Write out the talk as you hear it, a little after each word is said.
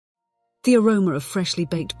The aroma of freshly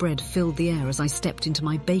baked bread filled the air as I stepped into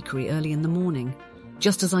my bakery early in the morning,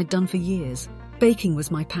 just as I'd done for years. Baking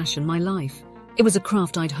was my passion, my life. It was a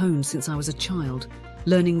craft I'd honed since I was a child,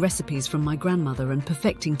 learning recipes from my grandmother and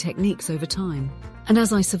perfecting techniques over time. And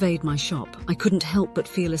as I surveyed my shop, I couldn't help but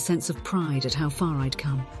feel a sense of pride at how far I'd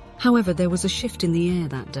come. However, there was a shift in the air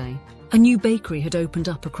that day. A new bakery had opened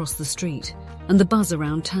up across the street, and the buzz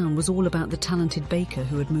around town was all about the talented baker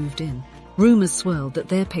who had moved in. Rumours swirled that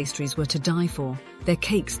their pastries were to die for, their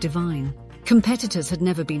cakes divine. Competitors had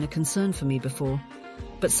never been a concern for me before,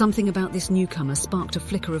 but something about this newcomer sparked a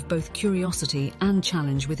flicker of both curiosity and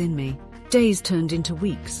challenge within me. Days turned into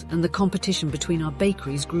weeks, and the competition between our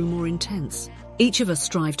bakeries grew more intense. Each of us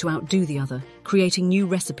strived to outdo the other, creating new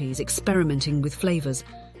recipes, experimenting with flavours,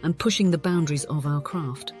 and pushing the boundaries of our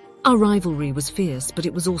craft. Our rivalry was fierce, but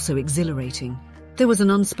it was also exhilarating. There was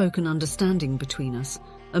an unspoken understanding between us,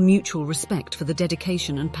 a mutual respect for the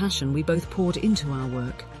dedication and passion we both poured into our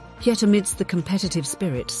work. Yet amidst the competitive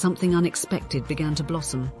spirit, something unexpected began to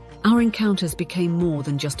blossom. Our encounters became more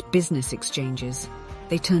than just business exchanges.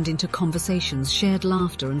 They turned into conversations, shared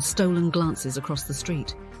laughter, and stolen glances across the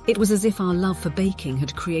street. It was as if our love for baking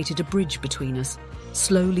had created a bridge between us,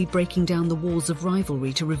 slowly breaking down the walls of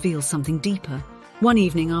rivalry to reveal something deeper. One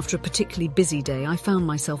evening, after a particularly busy day, I found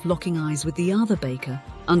myself locking eyes with the other baker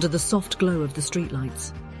under the soft glow of the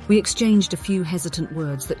streetlights. We exchanged a few hesitant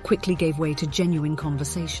words that quickly gave way to genuine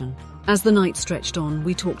conversation. As the night stretched on,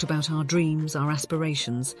 we talked about our dreams, our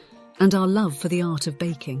aspirations, and our love for the art of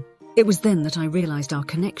baking. It was then that I realized our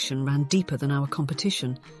connection ran deeper than our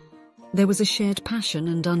competition. There was a shared passion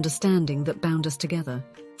and understanding that bound us together.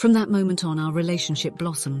 From that moment on, our relationship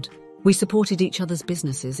blossomed. We supported each other's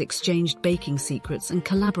businesses, exchanged baking secrets, and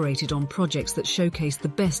collaborated on projects that showcased the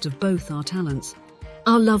best of both our talents.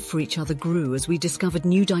 Our love for each other grew as we discovered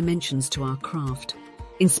new dimensions to our craft,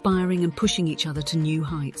 inspiring and pushing each other to new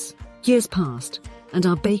heights. Years passed, and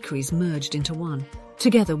our bakeries merged into one.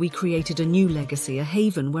 Together we created a new legacy, a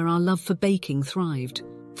haven where our love for baking thrived.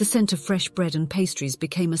 The scent of fresh bread and pastries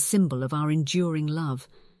became a symbol of our enduring love.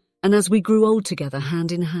 And as we grew old together,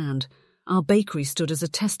 hand in hand, our bakery stood as a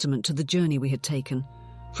testament to the journey we had taken.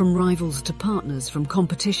 From rivals to partners, from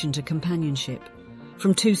competition to companionship,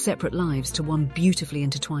 from two separate lives to one beautifully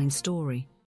intertwined story.